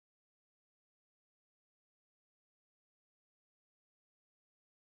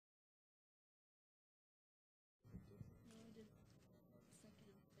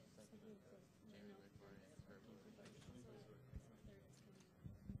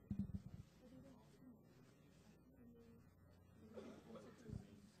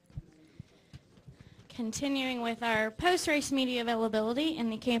continuing with our post-race media availability in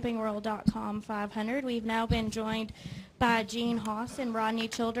the campingworld.com 500. We've now been joined by Gene Haas and Rodney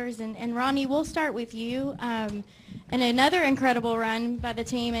Childers. And Rodney, we'll start with you. And another incredible run by the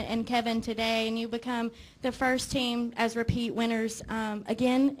team and Kevin today, and you become the first team as repeat winners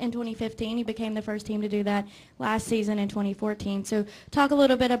again in 2015. You became the first team to do that last season in 2014. So talk a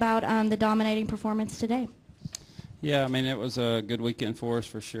little bit about the dominating performance today. Yeah, I mean, it was a good weekend for us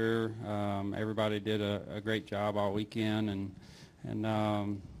for sure. Everybody did a great job all weekend, and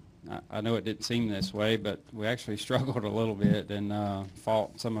I know it didn't seem this way, but we actually struggled a little bit and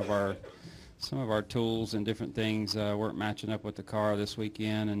fought some of our tools and different things weren't matching up with the car this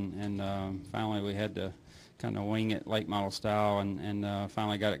weekend, and finally we had to kind of wing it late model style, and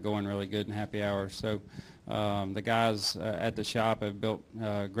finally got it going really good in happy hours. So the guys at the shop have built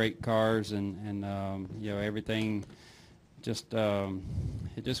great cars, and you know, everything just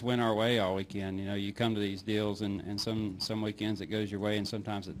it just went our way all weekend. You know, you come to these deals, and some weekends it goes your way, and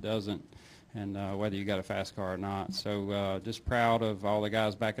sometimes it doesn't, and whether you got a fast car or not. So just proud of all the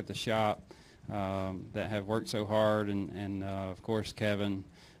guys back at the shop that have worked so hard, and of course Kevin.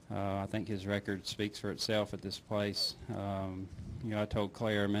 I think his record speaks for itself at this place. You know, I told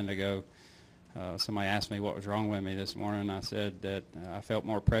Claire a minute ago, somebody asked me what was wrong with me this morning. I said that I felt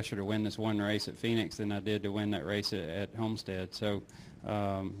more pressure to win this one race at Phoenix than I did to win that race at Homestead. So,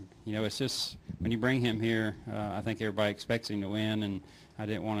 you know, it's just when you bring him here, I think everybody expects him to win, and I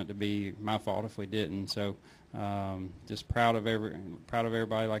didn't want it to be my fault if we didn't. So, just proud of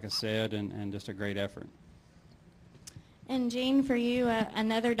everybody, like I said, and just a great effort. And Gene, for you,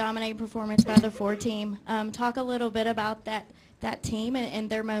 another dominating performance by the Ford team. Talk a little bit about that team and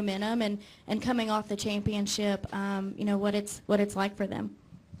their momentum and coming off the championship. You know, what it's like for them.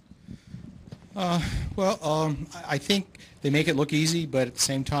 I think they make it look easy, but at the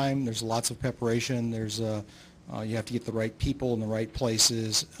same time, there's lots of preparation. There's you have to get the right people in the right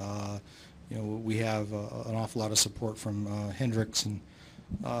places. You know, we have an awful lot of support from Hendricks and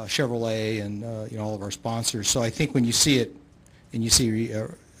Chevrolet and you know, all of our sponsors. So I think when you see it and you see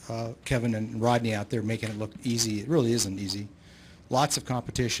Kevin and Rodney out there making it look easy, it really isn't easy. Lots of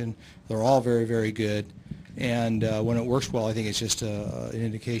competition. They're all very, very good. And when it works well, I think it's just an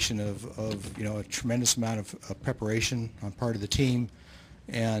indication of you know, a tremendous amount of preparation on part of the team,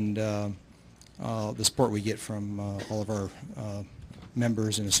 and the support we get from all of our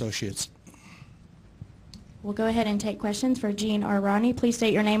members and associates. We'll go ahead and take questions for Gene or Rodney. Please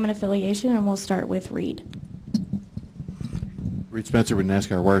state your name and affiliation, and we'll start with Reed. Reed Spencer with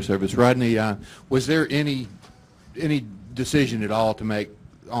NASCAR Wire Service. Rodney, was there any decision at all to make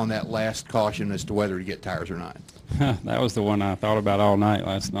on that last caution as to whether to get tires or not? That was the one I thought about all night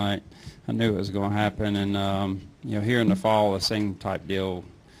last night. I knew it was going to happen, and you know, here in the fall, the same type deal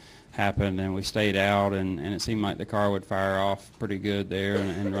happened, and we stayed out, and it seemed like the car would fire off pretty good there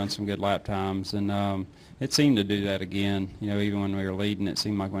and run some good lap times, and it seemed to do that again. You know, even when we were leading, it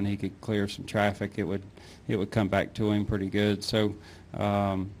seemed like when he could clear some traffic, it would come back to him pretty good. So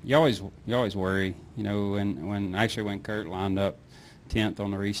you always worry, you know. When Kurt lined up 10th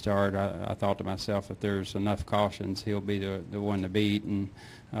on the restart, I thought to myself, if there's enough cautions, he'll be the one to beat. And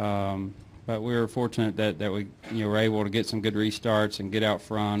but we were fortunate that we were able to get some good restarts and get out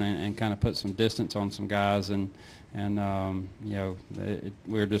front and kind of put some distance on some guys, and you know,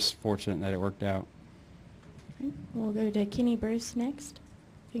 we were just fortunate that it worked out. We'll go to Kenny Bruce next.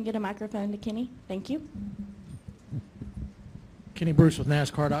 You can get a microphone to Kenny. Thank you. Kenny Bruce with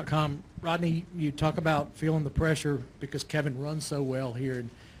NASCAR.com. Rodney, you talk about feeling the pressure because Kevin runs so well here,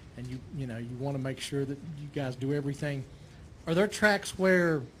 and you know, you want to make sure that you guys do everything. Are there tracks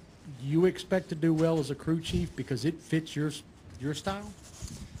where you expect to do well as a crew chief because it fits your style?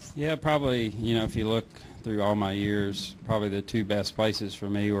 Yeah, probably. You know, if you look through all my years, probably the two best places for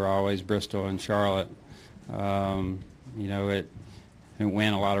me were always Bristol and Charlotte. You know, it didn't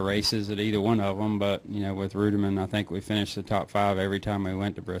win a lot of races at either one of them, but, you know, with Ruderman, I think we finished the top 5 every time we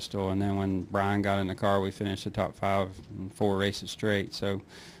went to Bristol, and then when Brian got in the car, we finished the top 5 in 4 races straight. So,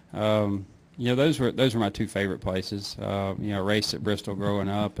 you know, those were my two favorite places. You know, raced at Bristol growing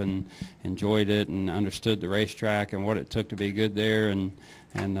up and enjoyed it and understood the racetrack and what it took to be good there, and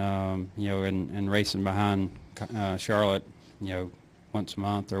you know, and racing behind Charlotte, you know, once a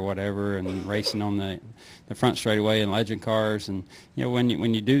month or whatever, and racing on the front straightaway in legend cars. And you know, when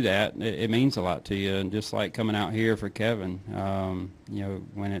you do that, it means a lot to you. And just like coming out here for Kevin, you know,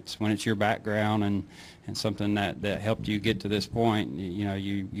 when it's your background and something that helped you get to this point, you know,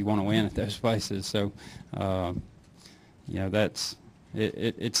 you want to win at those places. So you know, that's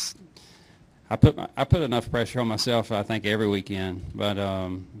it's I put enough pressure on myself, I think, every weekend, but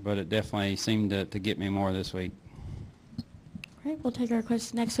it definitely seemed to get me more this week. All right, we'll take our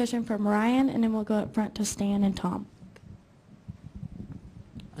next question from Ryan, and then we'll go up front to Stan and Tom.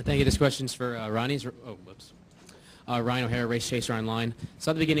 Thank you. This question's for Ronnie's. Oh, whoops. Ryan O'Hara, Race Chaser Online.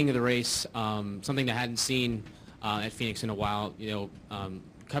 So at the beginning of the race, something that I hadn't seen at Phoenix in a while,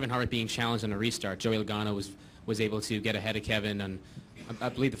 Kevin Harvick being challenged on a restart. Joey Logano was able to get ahead of Kevin, and I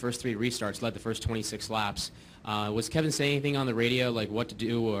believe the first 3 restarts, led the first 26 laps. Was Kevin saying anything on the radio, like what to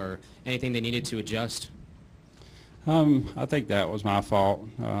do or anything they needed to adjust? I think that was my fault.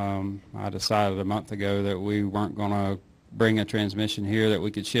 I decided a month ago that we weren't going to bring a transmission here that we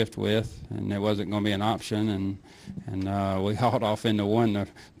could shift with, and it wasn't going to be an option, and we hauled off into one the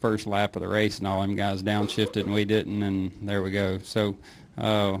first lap of the race, and all them guys downshifted and we didn't, and there we go. So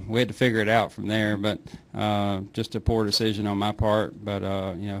we had to figure it out from there, but just a poor decision on my part, but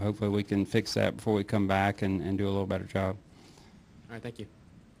hopefully we can fix that before we come back and do a little better job. All right, thank you.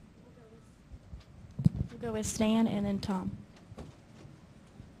 We'll go with Stan and then Tom.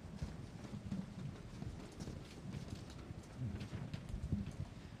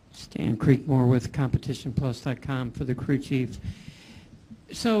 Dan Creekmore with CompetitionPlus.com for the crew chief.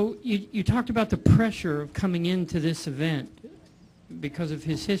 So you talked about the pressure of coming into this event because of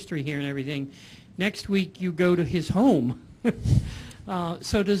his history here and everything. Next week you go to his home.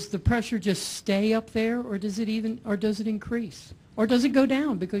 So does the pressure just stay up there, or does it increase? Or does it go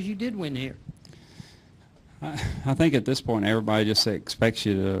down because you did win here? I think at this point everybody just expects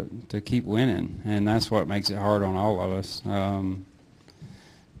you to keep winning, and that's what makes it hard on all of us.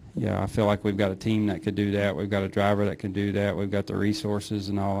 Yeah, I feel like we've got a team that could do that. We've got a driver that can do that. We've got the resources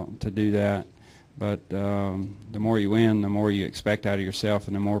and all to do that. But the more you win, the more you expect out of yourself,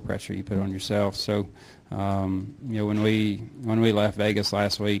 and the more pressure you put on yourself. So, when we left Vegas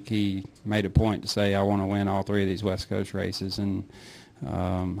last week, he made a point to say, "I want to win all 3 of these West Coast races." And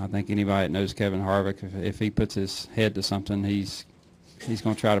I think anybody that knows Kevin Harvick, if he puts his head to something, he's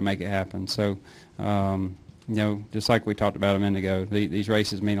going to try to make it happen. So. Just like we talked about a minute ago, these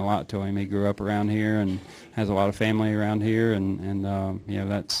races mean a lot to him. He grew up around here and has a lot of family around here, and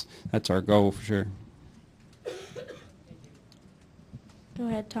that's our goal for sure. Go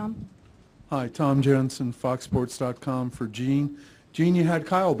ahead, Tom. Hi, Tom Jensen, FoxSports.com for Gene. Gene, you had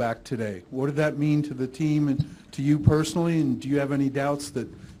Kyle back today. What did that mean to the team and to you personally, and do you have any doubts that,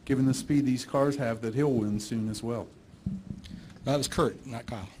 given the speed these cars have, that he'll win soon as well? That was Kurt, not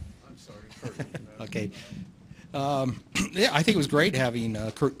Kyle. I'm sorry, Kurt. Okay. Yeah, I think it was great having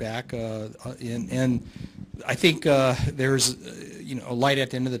Kurt back, and I think there's a light at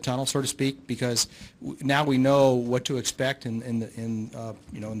the end of the tunnel, so to speak, because now we know what to expect. In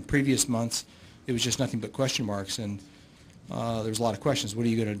the previous months, it was just nothing but question marks, and there's a lot of questions. What are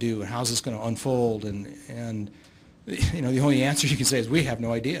you going to do, and how's this going to unfold? And the only answer you can say is we have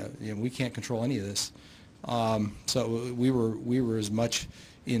no idea. We can't control any of this. So we were as much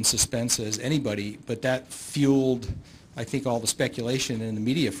in suspense as anybody, but that fueled, I think, all the speculation and the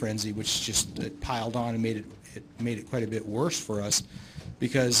media frenzy, which just piled on and made it quite a bit worse for us,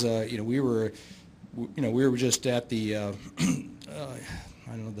 because we were just at the I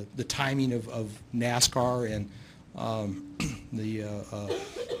don't know, the timing of NASCAR and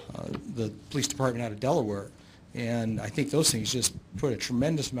the police department out of Delaware, and I think those things just put a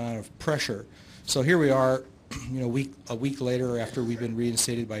tremendous amount of pressure. So here we are. A week later, after we've been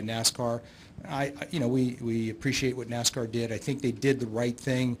reinstated by NASCAR, we appreciate what NASCAR did. I think they did the right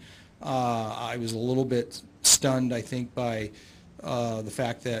thing. I was a little bit stunned, I think, by the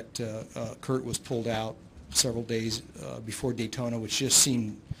fact that Kurt was pulled out several days before Daytona, which just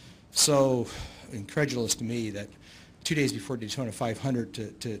seemed so incredulous to me that 2 days before Daytona 500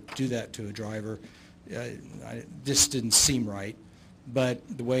 to do that to a driver, this didn't seem right. But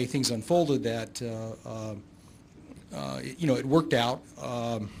the way things unfolded, it worked out.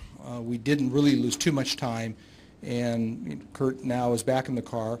 We didn't really lose too much time, and Kurt now is back in the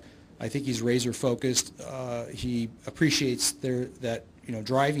car. I think he's razor focused. He appreciates that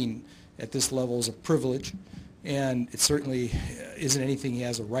driving at this level is a privilege, and it certainly isn't anything he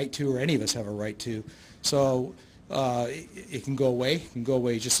has a right to, or any of us have a right to. So it can go away. It can go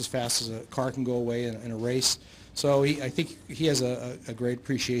away just as fast as a car can go away in a race. So I think he has a great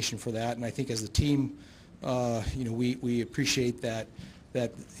appreciation for that, and I think as a team, we appreciate that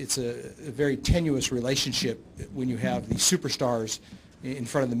it's a very tenuous relationship when you have these superstars in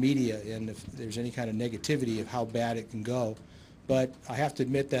front of the media, and if there's any kind of negativity of how bad it can go. But I have to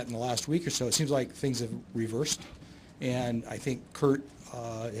admit that in the last week or so, it seems like things have reversed, and I think Kurt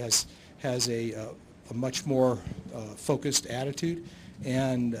has a much more focused attitude,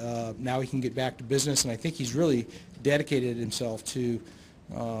 and now he can get back to business, and I think he's really dedicated himself to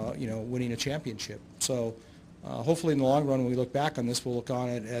winning a championship. So hopefully in the long run, when we look back on this, we'll look on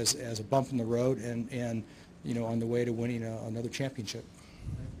it as a bump in the road and on the way to winning another championship.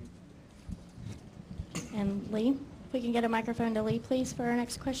 And Lee, if we can get a microphone to Lee, please, for our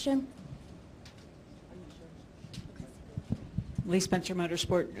next question. Lee Spencer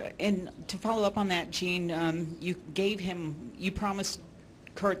Motorsport. And to follow up on that, Gene, you promised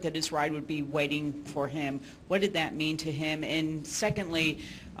Kurt that his ride would be waiting for him. What did that mean to him? And secondly,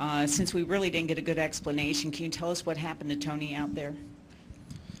 since we really didn't get a good explanation, can you tell us what happened to Tony out there?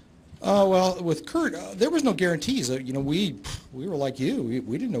 Well, with Kurt, there was no guarantees. We were like you.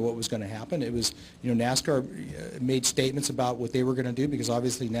 We didn't know what was going to happen. It was, NASCAR made statements about what they were going to do because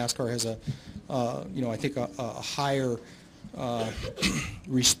obviously NASCAR has I think a higher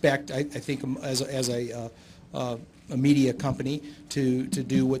respect, I think, as a media company to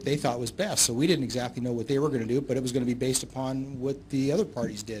do what they thought was best. So we didn't exactly know what they were going to do, but it was going to be based upon what the other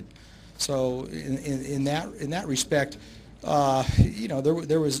parties did. So in that respect,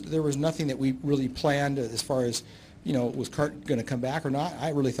 there was nothing that we really planned as far as was Kurt going to come back or not. I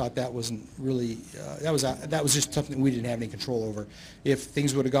really thought that wasn't really that was just something we didn't have any control over. If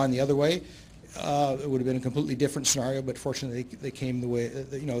things would have gone the other way, it would have been a completely different scenario, but fortunately they came the way,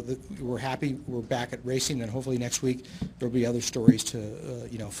 we're happy we're back at racing, and hopefully next week there'll be other stories to,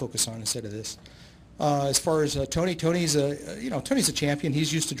 focus on instead of this. As far as Tony's a champion.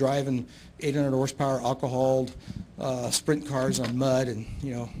 He's used to driving 800 horsepower alcoholed sprint cars on mud and,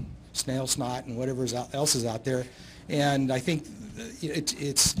 snail snot and whatever else is out there. And I think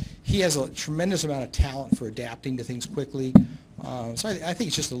he has a tremendous amount of talent for adapting to things quickly. So I think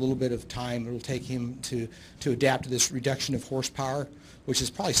it's just a little bit of time it'll take him to adapt to this reduction of horsepower, which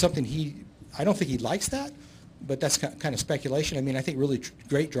is probably something I don't think he likes that, but that's kind of speculation. I mean, I think really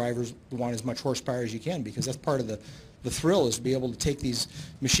great drivers want as much horsepower as you can because that's part of the thrill is to be able to take these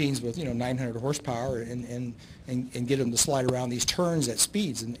machines with 900 horsepower and get them to slide around these turns at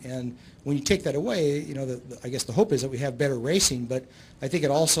speeds. And when you take that away, I guess the hope is that we have better racing, but I think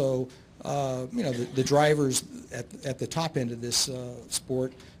it also the drivers at the top end of this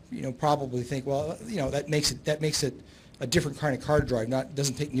sport, probably think, well, that makes it a different kind of car to drive.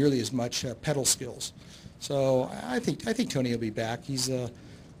 Doesn't take nearly as much pedal skills. So I think Tony will be back. He's a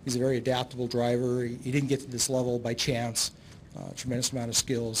very adaptable driver. He didn't get to this level by chance. Tremendous amount of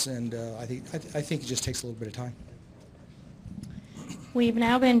skills, and I think it just takes a little bit of time. We've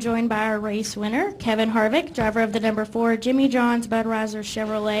now been joined by our race winner, Kevin Harvick, driver of the number 4 Jimmy John's Budweiser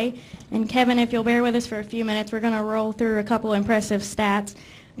Chevrolet. And Kevin, if you'll bear with us for a few minutes, we're going to roll through a couple impressive stats.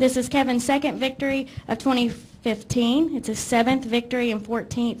 This is Kevin's second victory of 2015. It's his 7th victory and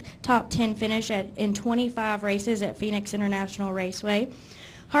 14th top 10 finish in 25 races at Phoenix International Raceway.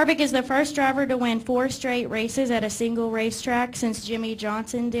 Harvick is the first driver to win 4 straight races at a single racetrack since Jimmy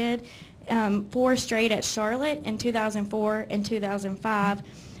Johnson did 4 straight at Charlotte in 2004 and 2005.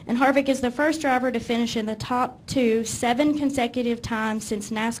 And Harvick is the first driver to finish in the top 2 7 consecutive times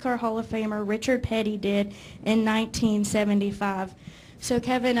since NASCAR Hall of Famer Richard Petty did in 1975. So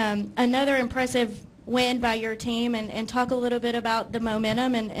Kevin, another impressive win by your team, and talk a little bit about the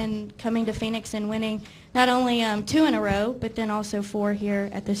momentum and coming to Phoenix and winning not only 2 in a row, but then also 4 here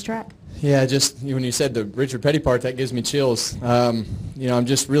at this track. Yeah, just when you said the Richard Petty part, that gives me chills. I'm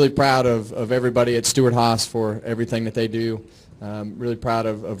just really proud of everybody at Stewart-Haas for everything that they do. Really proud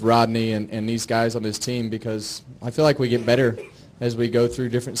of Rodney and these guys on this team because I feel like we get better as we go through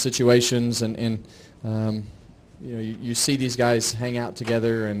different situations and you see these guys hang out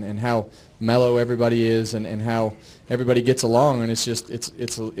together and how mellow everybody is and how everybody gets along, and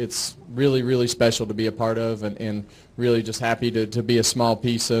it's really, really special to be a part of and really just happy to be a small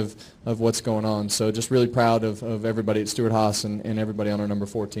piece of what's going on. So just really proud of everybody at Stewart-Haas and everybody on our number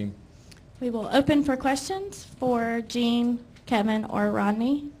 4 team. We will open for questions for Gene, Kevin, or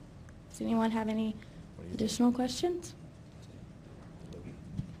Rodney. Does anyone have any additional questions?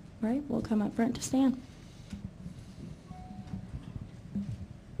 All right, we'll come up front to Stan.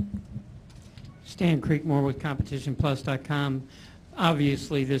 Stan Creekmore with CompetitionPlus.com.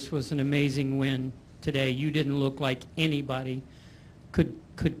 Obviously, this was an amazing win today. You didn't look like anybody could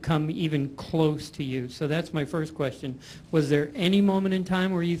come even close to you. So that's my first question. Was there any moment in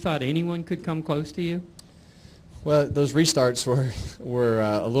time where you thought anyone could come close to you? Well, those restarts were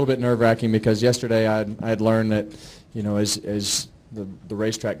a little bit nerve-wracking because yesterday I had learned that, as the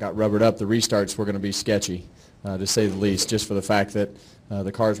racetrack got rubbered up, the restarts were going to be sketchy, to say the least, just for the fact that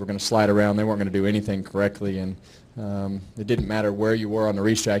the cars were going to slide around. They weren't going to do anything correctly, and it didn't matter where you were on the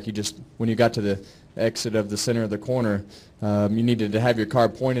racetrack. When you got to the exit of the center of the corner, you needed to have your car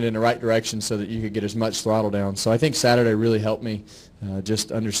pointed in the right direction so that you could get as much throttle down. So I think Saturday really helped me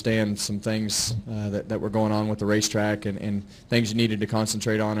just understand some things that were going on with the racetrack and things you needed to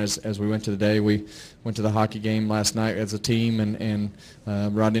concentrate on as we went to the day. We went to the hockey game last night as a team, and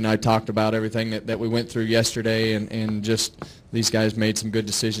Rodney and I talked about everything that we went through yesterday, and just these guys made some good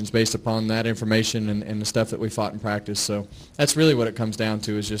decisions based upon that information and the stuff that we fought in practice. So that's really what it comes down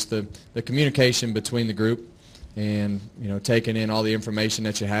to, is just the communication between the group, and taking in all the information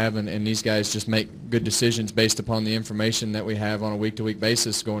that you have, and these guys just make good decisions based upon the information that we have on a week-to-week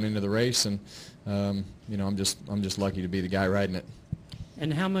basis going into the race, and I'm just lucky to be the guy riding it.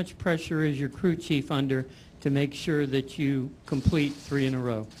 And how much pressure is your crew chief under to make sure that you complete 3 in a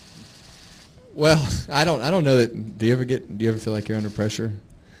row? Well, I don't know that. Do you ever feel like you're under pressure?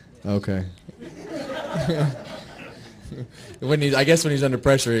 Okay. I guess when he's under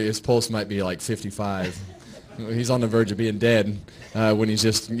pressure, his pulse might be like 55. He's on the verge of being dead when he's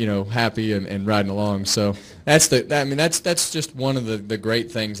just happy and riding along. So that's just one of the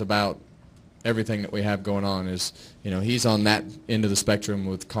great things about everything that we have going on is he's on that end of the spectrum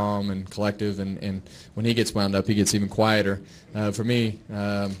with calm and collective, and when he gets wound up, he gets even quieter. For me,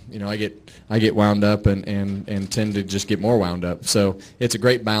 I get wound up and tend to just get more wound up. So it's a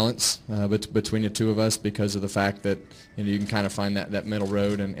great balance between the two of us, because of the fact that you can kind of find that middle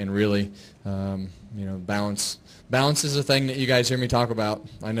road and really balance. Balance is a thing that you guys hear me talk about.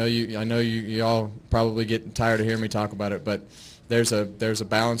 I know you all probably get tired of hearing me talk about it, but there's a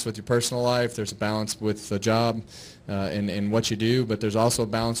balance with your personal life. There's a balance with the job and what you do, but there's also a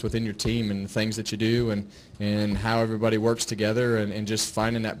balance within your team and the things that you do and how everybody works together, and just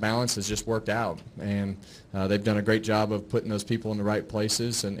finding that balance has just worked out. And they've done a great job of putting those people in the right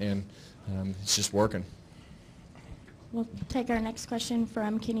places, and it's just working. We'll take our next question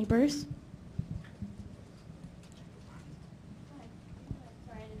from Kenny Bruce.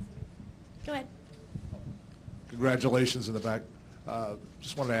 Go ahead. Congratulations in the back.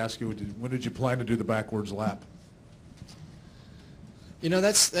 Just wanted to ask you, when did you plan to do the backwards lap?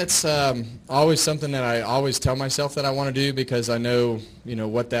 That's always something that I always tell myself that I want to do, because I know,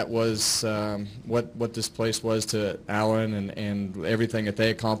 what that was, what this place was to Alan and everything that they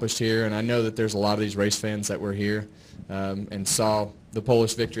accomplished here. And I know that there's a lot of these race fans that were here and saw the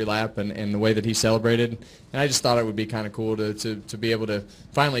Polish victory lap and the way that he celebrated. And I just thought it would be kind of cool to be able to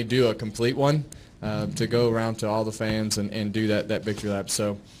finally do a complete one, to go around to all the fans and do that victory lap.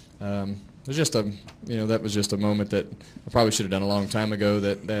 So it was just that was just a moment that I probably should have done a long time ago.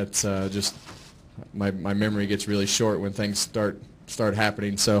 That's just my memory gets really short when things start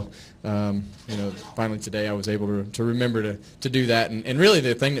happening. So finally today I was able to remember to do that. And really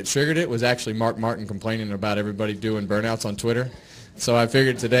the thing that triggered it was actually Mark Martin complaining about everybody doing burnouts on Twitter. So I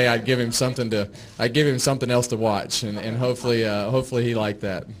figured today I'd give him something else to watch, and hopefully he liked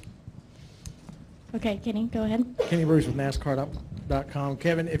that. Okay, Kenny, go ahead. Kenny Bruce with NASCAR.com.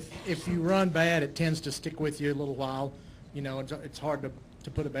 Kevin, if you run bad, it tends to stick with you a little while. It's hard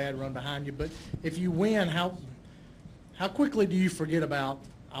to put a bad run behind you. But if you win, how quickly do you forget about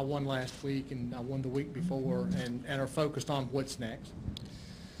I won last week and I won the week before, and are focused on what's next?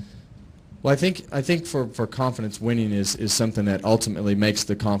 Well, I think for confidence, winning is something that ultimately makes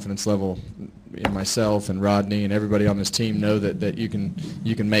the confidence level in myself and Rodney and everybody on this team know that you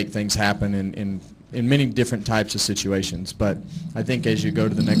can make things happen in many different types of situations. But I think as you go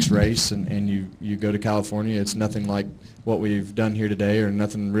to the next race and you go to California, it's nothing like what we've done here today, or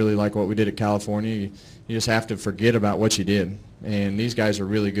nothing really like what we did at California. You just have to forget about what you did. And these guys are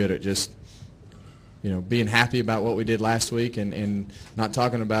really good at just being happy about what we did last week and not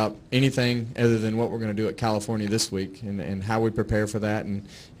talking about anything other than what we're going to do at California this week and how we prepare for that,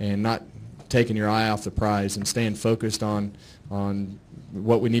 and not taking your eye off the prize and staying focused on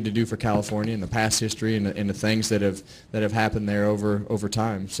what we need to do for California and the past history and the things that have happened there over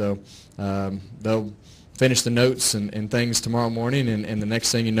time. So they'll finish the notes and things tomorrow morning, and the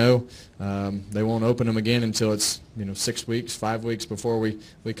next thing you know, they won't open them again until it's 6 weeks, 5 weeks before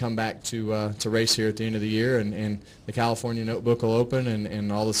we come back to race here at the end of the year, and the California notebook will open,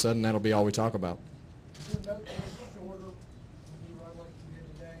 and all of a sudden that'll be all we talk about.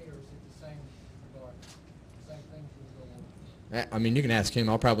 I mean, you can ask him.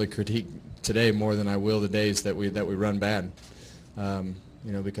 I'll probably critique today more than I will the days that we run bad.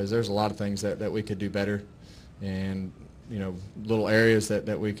 Because there's a lot of things that we could do better, and little areas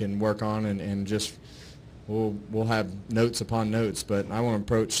that we can work on, and just we'll have notes upon notes. But I won't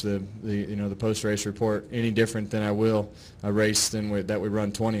approach the post race report any different than I will a race that we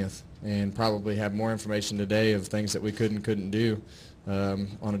run 20th, and probably have more information today of things that we couldn't do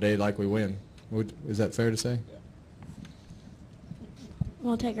on a day like we win. Is that fair to say?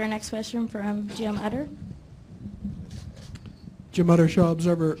 We'll take our next question from Jim Utter. Jim Utter, Show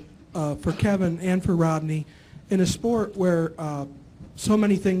Observer. For Kevin and for Rodney, in a sport where so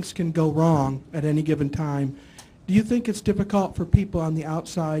many things can go wrong at any given time, do you think it's difficult for people on the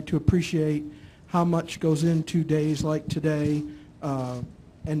outside to appreciate how much goes into days like today,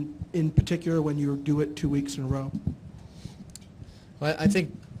 and in particular when you do it 2 weeks in a row? Well, I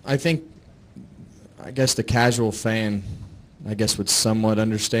think I guess the casual fan, I guess, would somewhat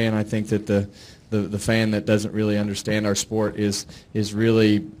understand. I think that the fan that doesn't really understand our sport is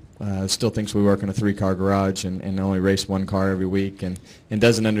really still thinks we work in a 3-car garage and only race 1 car every week, and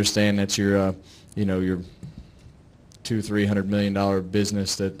doesn't understand that you're your $200-300 million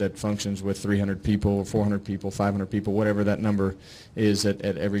business that functions with 300 people, 400 people, 500 people, whatever that number is at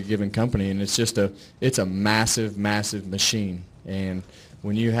every given company, and it's a massive machine. And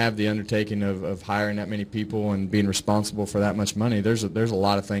when you have the undertaking of hiring that many people and being responsible for that much money, there's a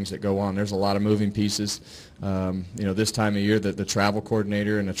lot of things that go on. There's a lot of moving pieces. This time of year, the travel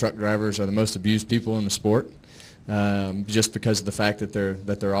coordinator and the truck drivers are the most abused people in the sport, just because of the fact that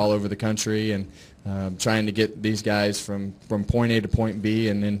they're all over the country and trying to get these guys from point A to point B,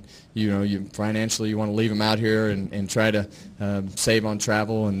 and then you financially you want to leave them out here and try to save on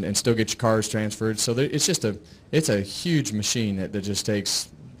travel and still get your cars transferred. So it's a huge machine that just takes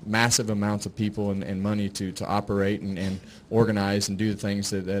massive amounts of people and money to operate and organize and do the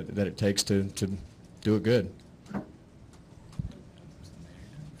things that it takes to do it good.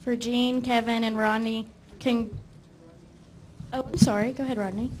 For Gene, Kevin, and Rodney, oh, I'm sorry. Go ahead,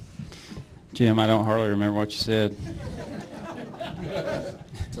 Rodney. Jim, I don't hardly remember what you said.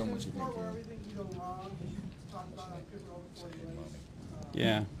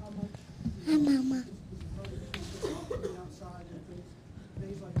 Yeah. Hi, Mama.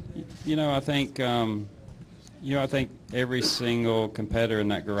 I think every single competitor in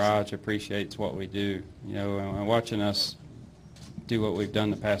that garage appreciates what we do. And watching us do what we've done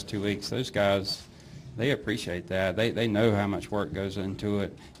the past 2 weeks, those guys, they appreciate that. They know how much work goes into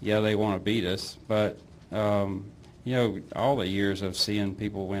it. Yeah, they want to beat us, but all the years of seeing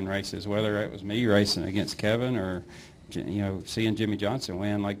people win races, whether it was me racing against Kevin or seeing Jimmy Johnson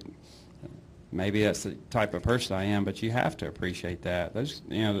win, like maybe that's the type of person I am, but you have to appreciate that.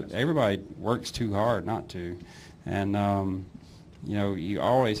 Everybody works too hard not to, and you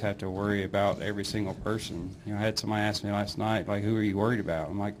always have to worry about every single person. I had somebody ask me last night, like, who are you worried about?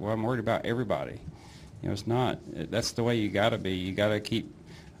 I'm like, well, I'm worried about everybody. It's not. That's the way you got to be. You got to keep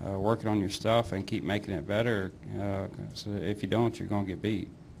working on your stuff and keep making it better. So if you don't, you're going to get beat.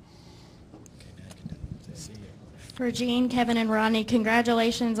 For Gene, Kevin, and Rodney,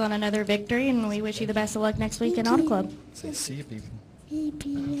 congratulations on another victory, and we wish you the best of luck next week in Auto Club. See you, people. Thank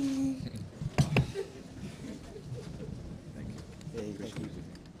you.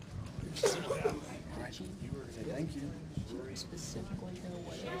 Specifically,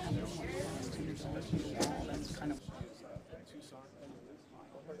 that's kind of Tucson.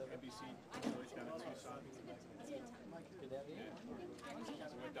 NBC always down at Tucson. We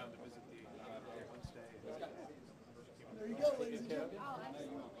went down to visit the Wednesday. There you go, ladies and gentlemen.